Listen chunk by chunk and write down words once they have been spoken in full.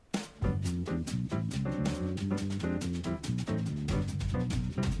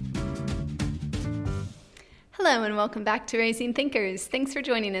Hello and welcome back to Raising Thinkers. Thanks for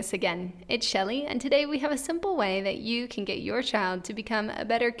joining us again. It's Shelley, and today we have a simple way that you can get your child to become a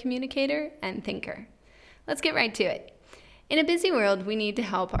better communicator and thinker. Let's get right to it. In a busy world, we need to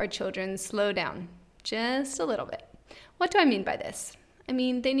help our children slow down just a little bit. What do I mean by this? I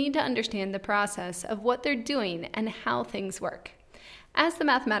mean, they need to understand the process of what they're doing and how things work. As the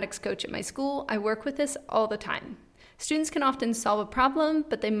mathematics coach at my school, I work with this all the time. Students can often solve a problem,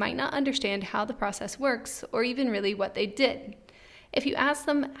 but they might not understand how the process works or even really what they did. If you ask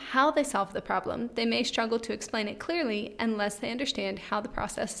them how they solved the problem, they may struggle to explain it clearly unless they understand how the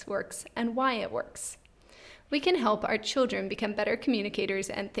process works and why it works. We can help our children become better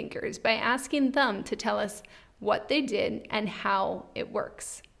communicators and thinkers by asking them to tell us what they did and how it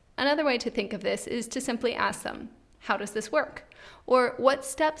works. Another way to think of this is to simply ask them, "How does this work?" Or "What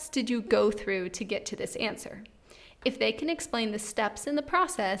steps did you go through to get to this answer?" If they can explain the steps in the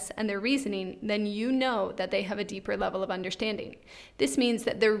process and their reasoning, then you know that they have a deeper level of understanding. This means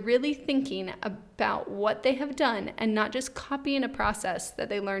that they're really thinking about what they have done and not just copying a process that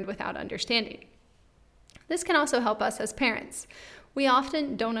they learned without understanding. This can also help us as parents. We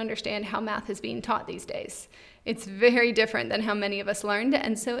often don't understand how math is being taught these days. It's very different than how many of us learned,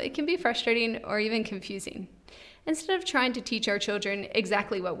 and so it can be frustrating or even confusing. Instead of trying to teach our children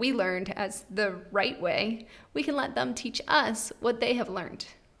exactly what we learned as the right way, we can let them teach us what they have learned.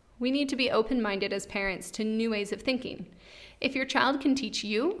 We need to be open-minded as parents to new ways of thinking. If your child can teach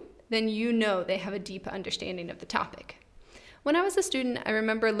you, then you know they have a deep understanding of the topic. When I was a student, I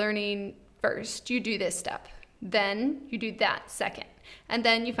remember learning first, you do this step, then you do that second, and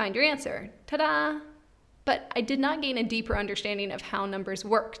then you find your answer. Ta-da! But I did not gain a deeper understanding of how numbers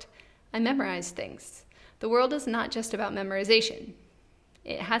worked. I memorized things. The world is not just about memorization.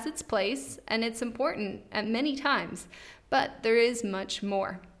 It has its place, and it's important at many times, but there is much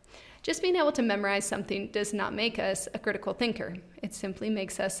more. Just being able to memorize something does not make us a critical thinker. It simply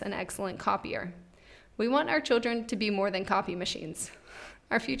makes us an excellent copier. We want our children to be more than copy machines.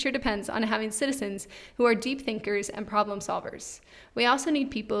 Our future depends on having citizens who are deep thinkers and problem solvers. We also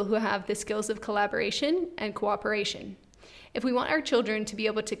need people who have the skills of collaboration and cooperation. If we want our children to be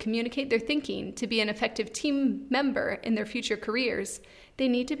able to communicate their thinking, to be an effective team member in their future careers, they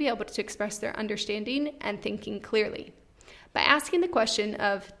need to be able to express their understanding and thinking clearly. By asking the question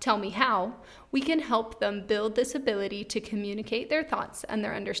of, "Tell me how," we can help them build this ability to communicate their thoughts and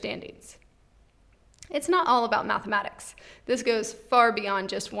their understandings. It's not all about mathematics. This goes far beyond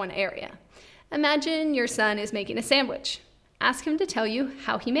just one area. Imagine your son is making a sandwich. Ask him to tell you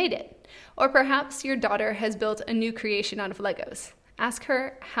how he made it. Or perhaps your daughter has built a new creation out of Legos. Ask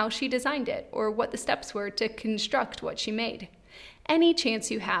her how she designed it or what the steps were to construct what she made. Any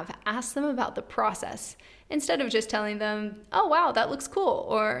chance you have, ask them about the process instead of just telling them, "Oh wow, that looks cool,"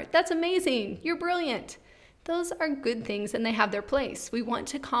 or "That's amazing, you're brilliant." Those are good things and they have their place. We want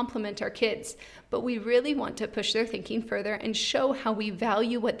to compliment our kids, but we really want to push their thinking further and show how we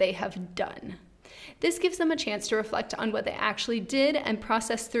value what they have done. This gives them a chance to reflect on what they actually did and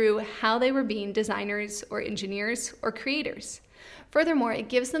process through how they were being designers or engineers or creators. Furthermore, it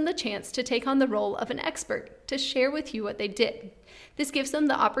gives them the chance to take on the role of an expert, to share with you what they did. This gives them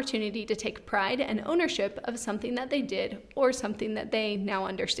the opportunity to take pride and ownership of something that they did or something that they now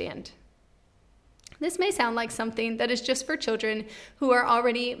understand. This may sound like something that is just for children who are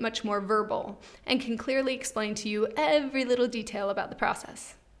already much more verbal and can clearly explain to you every little detail about the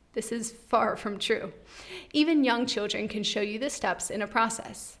process. This is far from true. Even young children can show you the steps in a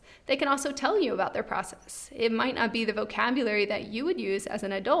process. They can also tell you about their process. It might not be the vocabulary that you would use as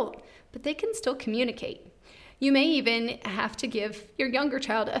an adult, but they can still communicate. You may even have to give your younger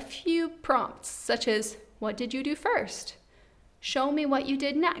child a few prompts, such as, "What did you do first? Show me what you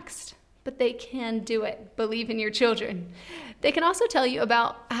did next." But they can do it. Believe in your children. They can also tell you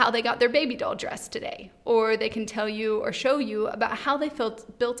about how they got their baby doll dressed today, or they can tell you or show you about how they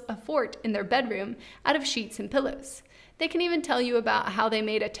built a fort in their bedroom out of sheets and pillows. They can even tell you about how they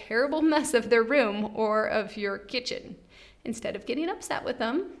made a terrible mess of their room or of your kitchen. Instead of getting upset with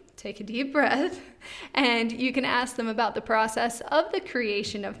them, take a deep breath, and you can ask them about the process of the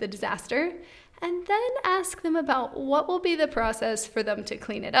creation of the disaster, and then ask them about what will be the process for them to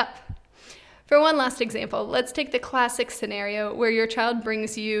clean it up. For one last example, let's take the classic scenario where your child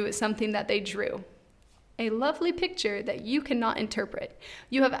brings you something that they drew. A lovely picture that you cannot interpret.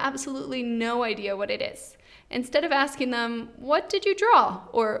 You have absolutely no idea what it is. Instead of asking them, "What did you draw?"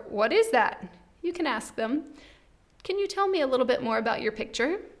 or "What is that?" you can ask them, "Can you tell me a little bit more about your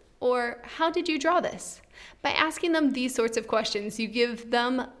picture?" Or, "How did you draw this?" By asking them these sorts of questions, you give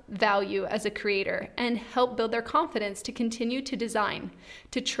them value as a creator and help build their confidence to continue to design,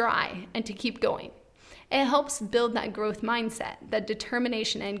 to try, and to keep going. It helps build that growth mindset, that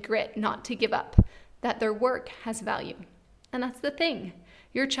determination and grit not to give up, that their work has value. And that's the thing.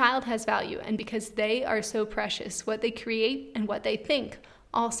 Your child has value, and because they are so precious, what they create and what they think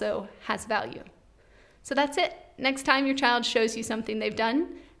also has value. So that's it. Next time your child shows you something they've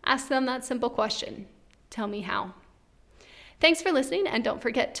done, ask them that simple question. Tell me how. Thanks for listening, and don't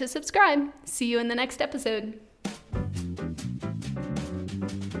forget to subscribe. See you in the next episode.